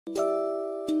Hey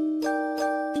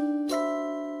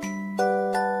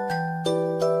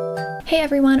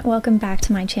everyone, welcome back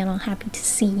to my channel. Happy to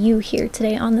see you here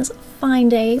today on this fine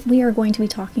day. We are going to be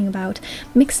talking about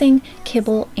mixing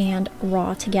kibble and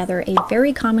raw together, a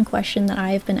very common question that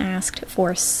I have been asked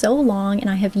for so long and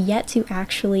I have yet to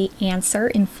actually answer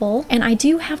in full. And I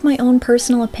do have my own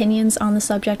personal opinions on the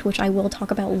subject, which I will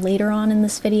talk about later on in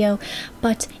this video,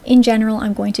 but in general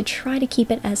I'm going to try to keep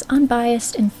it as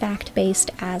unbiased and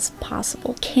fact-based as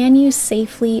possible. Can you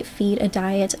safely feed a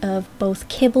diet of both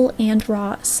kibble and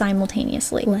raw simultaneously?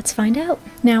 Let's find out.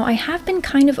 Now, I have been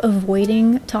kind of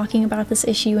avoiding talking about this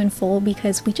issue in full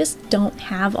because we just don't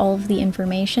have all of the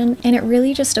information, and it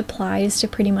really just applies to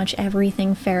pretty much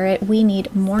everything ferret. We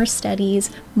need more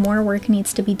studies, more work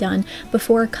needs to be done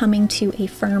before coming to a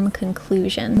firm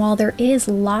conclusion. While there is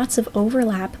lots of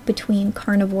overlap between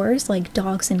carnivores like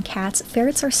dogs and cats,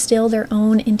 ferrets are still their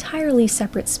own entirely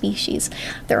separate species.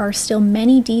 There are still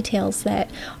many details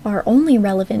that are only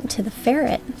relevant to the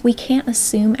ferret. We can't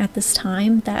assume at this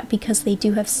time that because they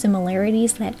do have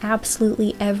similarities that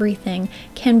absolutely everything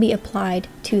can be applied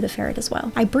to the ferret as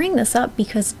well. I bring this up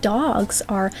because dogs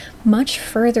are much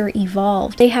further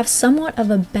evolved. They have somewhat of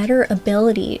a better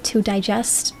ability to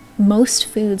digest most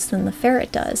foods than the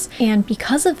ferret does, and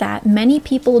because of that, many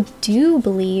people do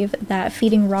believe that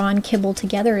feeding raw and kibble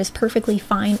together is perfectly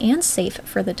fine and safe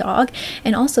for the dog,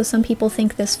 and also some people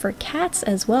think this for cats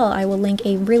as well. I will link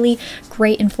a really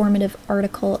great informative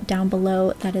article down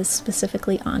below that is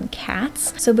specifically on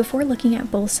cats. So before looking at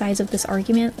both sides of this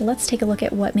argument, let's take a look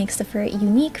at what makes the ferret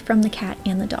unique from the cat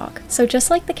and the dog. So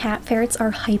just like the cat, ferrets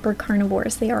are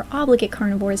hypercarnivores. They are obligate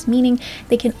carnivores, meaning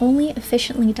they can only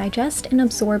efficiently digest and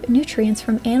absorb nutrients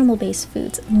from animal-based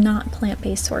foods, not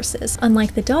plant-based sources.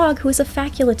 Unlike the dog, who is a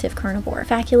facultative carnivore.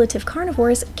 Facultative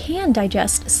carnivores can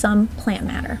digest some plant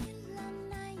matter.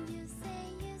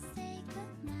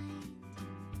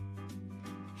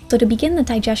 So to begin the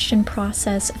digestion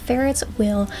process, ferrets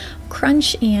will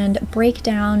crunch and break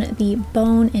down the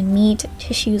bone and meat,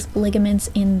 tissues, ligaments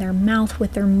in their mouth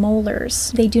with their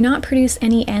molars. They do not produce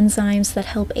any enzymes that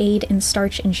help aid in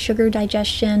starch and sugar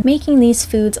digestion, making these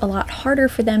foods a lot harder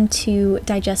for them to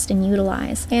digest and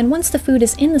utilize. And once the food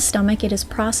is in the stomach, it is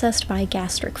processed by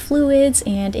gastric fluids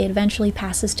and it eventually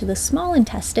passes to the small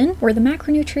intestine, where the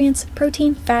macronutrients,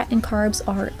 protein, fat, and carbs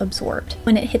are absorbed.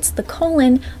 When it hits the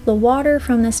colon, the water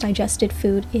from this digested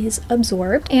food is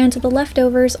absorbed and the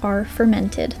leftovers are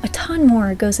fermented. A ton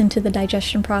more goes into the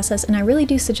digestion process, and I really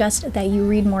do suggest that you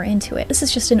read more into it. This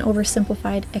is just an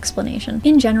oversimplified explanation.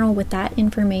 In general, with that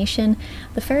information,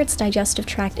 the ferret's digestive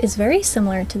tract is very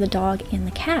similar to the dog and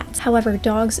the cat. However,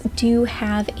 dogs do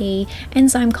have an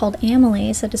enzyme called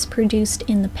amylase that is produced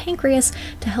in the pancreas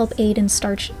to help aid in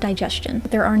starch digestion.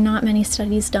 There are not many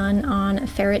studies done on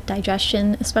ferret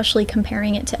digestion, especially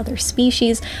comparing it to other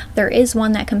species. There is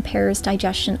one that compares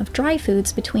digestion of dry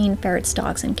foods between ferrets,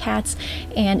 dogs, and cats,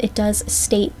 and it does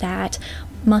state that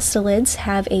mustelids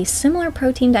have a similar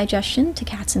protein digestion to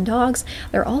cats and dogs.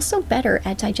 They're also better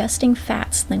at digesting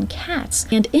fats than cats.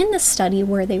 And in this study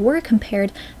where they were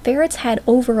compared, ferrets had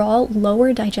overall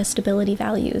lower digestibility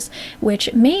values,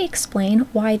 which may explain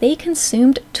why they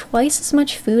consumed twice as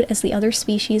much food as the other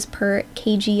species per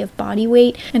kg of body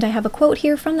weight. And I have a quote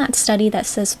here from that study that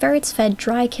says ferrets fed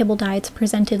dry kibble diets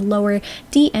presented lower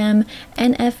DM,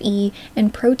 NFE,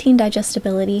 and protein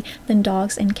digestibility than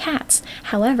dogs and cats.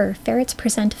 However, ferrets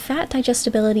present fat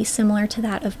digestibility similar to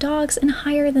that of dogs and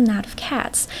higher than that of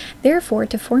cats. Therefore,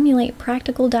 to formulate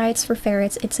practical diets for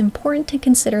ferrets, it's important to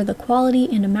consider the quality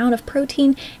and amount of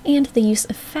protein and the use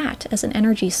of fat as an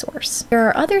energy source. There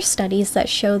are other studies that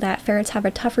show that ferrets have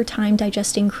a tougher time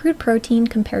digesting crude protein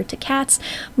compared to cats,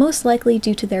 most likely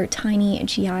due to their tiny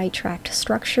GI tract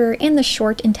structure and the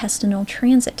short intestinal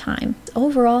transit time.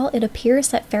 Overall, it appears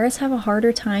that ferrets have a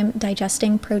harder time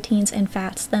digesting proteins and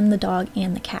fats than the dog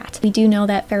and the cat. We do know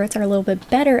that ferrets are a little bit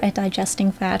better at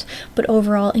digesting fat, but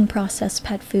overall in processed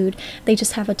pet food, they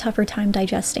just have a tougher time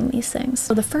digesting these things.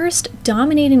 So the first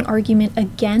dominating argument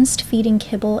against feeding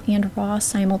kibble and raw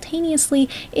simultaneously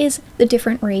is the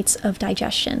different rates of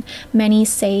digestion. Many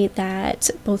say that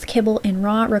both kibble and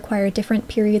raw require different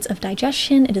periods of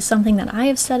digestion. It is something that I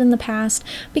have said in the past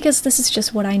because this is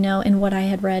just what I know and what I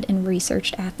had read and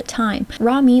researched at the time.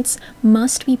 Raw meats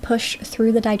must be pushed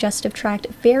through the digestive tract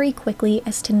very quickly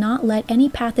as to not let any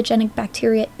pathogenic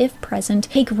bacteria, if present,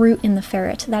 take root in the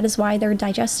ferret. That is why their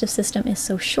digestive system is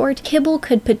so short. Kibble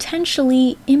could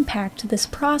potentially impact this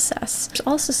process. There's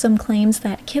also some claims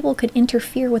that kibble could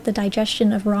interfere with the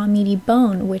digestion of raw meaty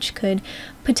bone, which could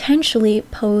potentially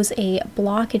pose a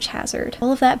blockage hazard.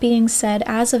 All of that being said,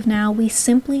 as of now, we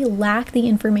simply lack the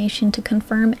information to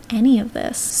confirm any of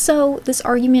this. So this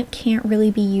argument can't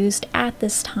really be used at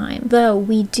this time, though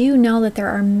we do know that there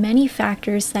are many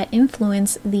factors that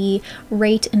influence the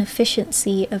rate and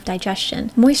efficiency of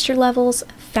digestion. Moisture levels,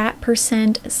 fat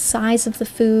percent, size of the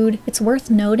food. It's worth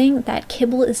noting that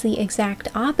kibble is the exact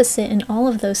opposite in all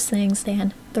of those things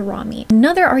than the raw meat.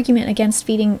 Another argument against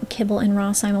feeding kibble and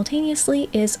raw simultaneously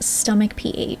is stomach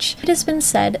pH. It has been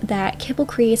said that kibble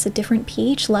creates a different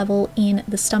pH level in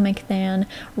the stomach than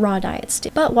raw diets do.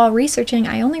 But while researching,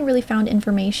 I only really found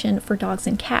information for dogs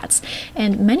and cats,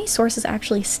 and many sources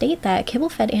actually state that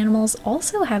kibble-fed animals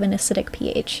also have an acidic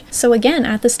pH. So again,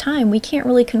 at this time, we can't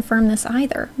really confirm this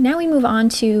either. Now we move on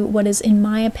to what is, in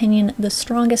my opinion, the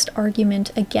strongest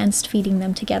argument against feeding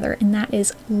them together, and that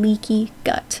is leaky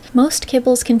gut. Most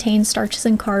kibbles contain starches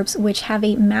and carbs, which have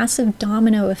a massive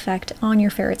domino effect on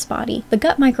your ferret's body. The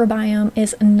gut microbiome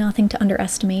is nothing to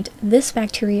underestimate. This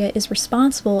bacteria is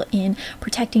responsible in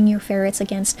protecting your ferrets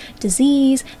against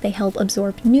disease. They help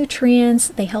absorb nutrients.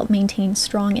 They help maintain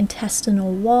strong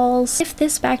intestinal walls. If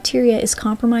this bacteria is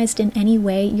compromised in any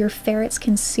way, your ferrets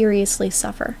can seriously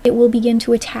suffer. It will begin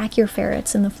to attack your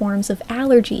ferrets in the forms of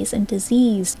allergies and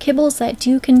disease. Kibbles that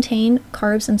do contain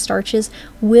carbs and starches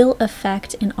will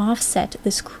affect and offset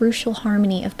this crucial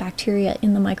harmony of bacteria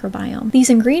in the microbiome. These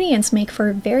ingredients make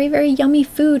for very, very yummy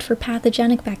food for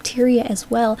pathogenic bacteria as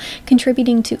well,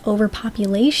 contributing to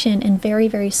overpopulation and very,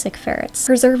 very sick ferrets.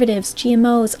 Preservatives,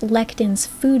 GMOs, lectins,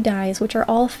 food dyes, which are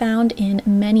all found in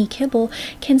many kibble,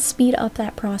 can speed up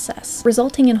that process,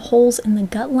 resulting in holes in the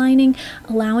gut lining,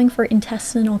 allowing for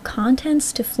intestinal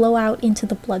contents to flow out into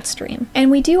the bloodstream.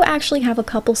 And we do actually have a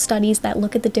couple studies that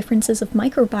look at the differences of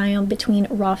microbiome between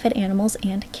raw-fed animals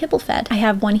and kibble-fed. I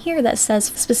have one here that says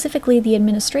specifically the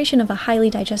administration of a highly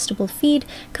digestible feed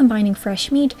combining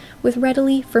fresh meat with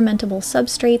readily fermentable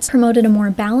substrates promoted a more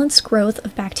balanced growth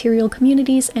of bacterial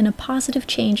communities and a positive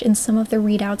change in some of the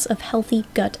readouts of healthy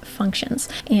gut functions.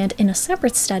 And in a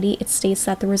separate study, it states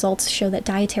that the results show that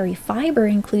dietary fiber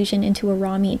inclusion into a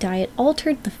raw meat diet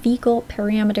altered the fecal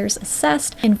parameters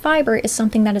assessed, and fiber is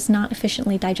something that is not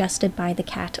efficiently digested by the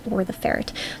cat or the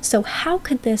ferret. So how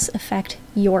could this affect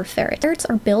your ferret? Ferrets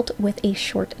are built with a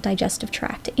short digestive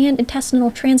tract and intestinal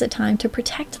transit time to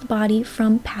protect the body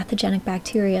from pathogenic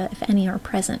bacteria, if any are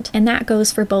present. And that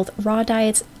goes for both raw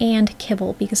diets and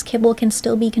kibble, because kibble can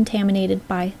still be contaminated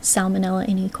by Salmonella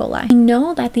and E. coli. We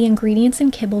know that the ingredients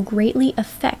in kibble greatly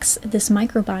affects this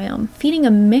microbiome. Feeding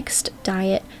a mixed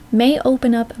diet may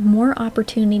open up more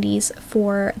opportunities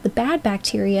for the bad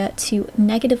bacteria to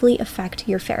negatively affect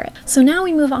your ferret. So now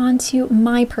we move on to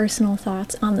my personal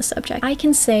thoughts on the subject. I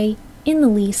can say, in the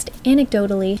least,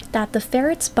 anecdotally, that the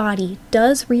ferret's body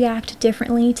does react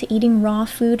differently to eating raw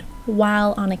food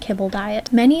while on a kibble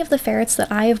diet. Many of the ferrets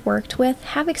that I have worked with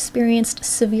have experienced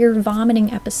severe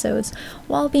vomiting episodes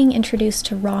while being introduced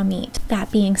to raw meat.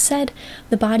 That being said,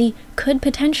 the body could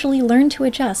potentially learn to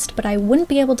adjust, but I wouldn't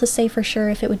be able to say for sure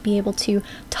if it would be able to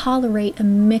tolerate a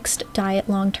mixed diet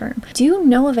long term. I do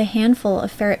know of a handful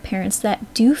of ferret parents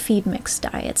that do feed mixed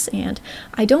diets, and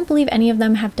I don't believe any of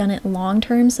them have done it long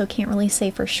term, so can't really say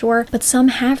for sure, but some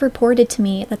have reported to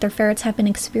me that their ferrets have been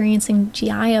experiencing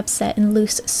GI upset and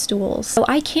loose stools. So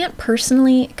I can't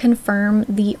personally confirm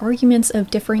the arguments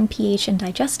of differing pH and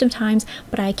digestive times,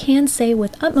 but I can say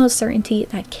with utmost certainty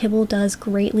that kibble does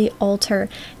greatly alter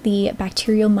the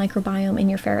bacterial microbiome in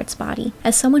your ferret's body.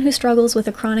 As someone who struggles with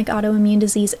a chronic autoimmune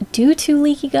disease due to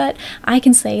leaky gut, I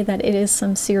can say that it is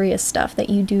some serious stuff that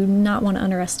you do not want to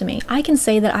underestimate. I can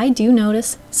say that I do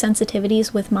notice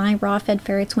sensitivities with my raw-fed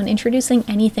ferrets when introducing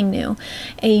anything new.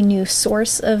 A new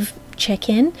source of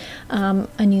chicken,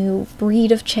 a new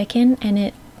breed of chicken, and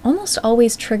it almost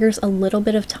always triggers a little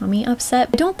bit of tummy upset.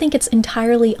 I don't think it's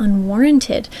entirely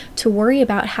unwarranted to worry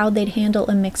about how they'd handle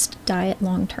a mixed diet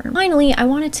long term. Finally, I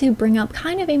wanted to bring up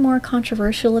kind of a more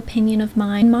controversial opinion of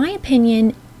mine. In my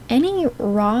opinion, any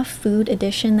raw food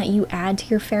addition that you add to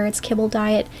your ferret's kibble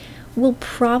diet will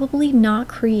probably not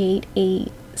create a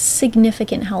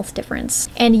significant health difference.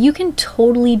 And you can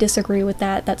totally disagree with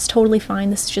that. That's totally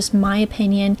fine. This is just my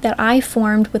opinion that I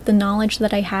formed with the knowledge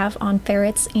that I have on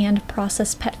ferrets and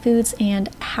processed pet foods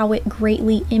and how it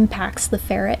greatly impacts the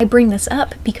ferret. I bring this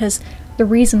up because the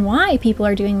reason why people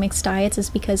are doing mixed diets is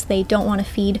because they don't want to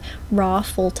feed raw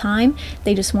full time.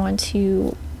 They just want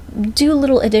to do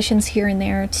little additions here and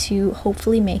there to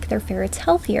hopefully make their ferrets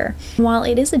healthier. While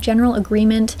it is a general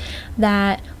agreement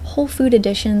that whole food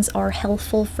additions are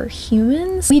healthful for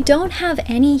humans. We don't have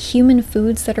any human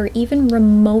foods that are even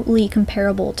remotely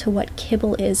comparable to what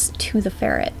kibble is to the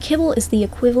ferret. Kibble is the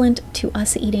equivalent to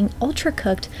us eating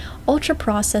ultra-cooked,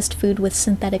 ultra-processed food with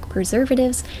synthetic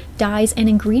preservatives, dyes, and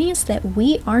ingredients that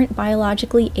we aren't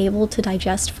biologically able to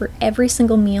digest for every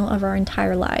single meal of our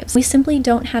entire lives. We simply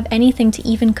don't have anything to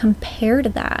even compare to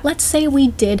that. Let's say we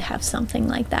did have something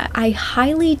like that. I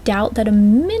highly doubt that a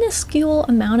minuscule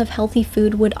amount of healthy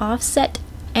food would offset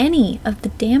any of the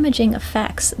damaging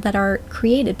effects that are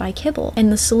created by kibble.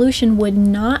 And the solution would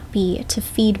not be to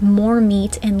feed more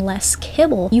meat and less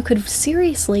kibble. You could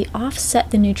seriously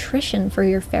offset the nutrition for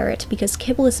your ferret because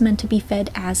kibble is meant to be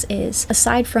fed as is,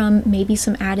 aside from maybe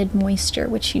some added moisture,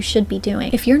 which you should be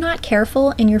doing. If you're not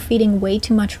careful and you're feeding way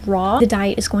too much raw, the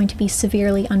diet is going to be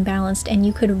severely unbalanced and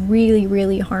you could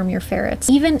really harm your ferrets.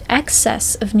 Even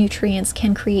excess of nutrients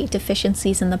can create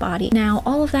deficiencies in the body. Now,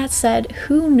 all of that said,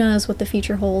 who knows what the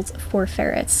future holds for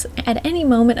ferrets. At any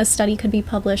moment, a study could be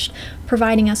published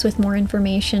providing us with more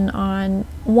information on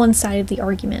one side of the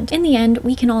argument. In the end,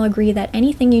 we can all agree that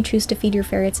anything you choose to feed your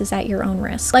ferrets is at your own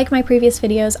risk. Like my previous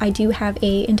videos, I do have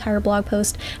an entire blog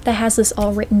post that has this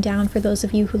all written down for those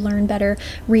of you who learn better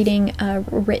reading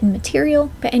written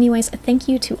material. But anyways, thank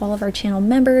you to all of our channel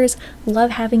members.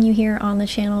 Love having you here on the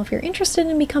channel. If you're interested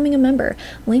in becoming a member,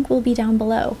 link will be down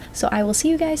below. So I will see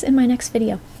you guys in my next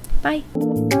video. Bye!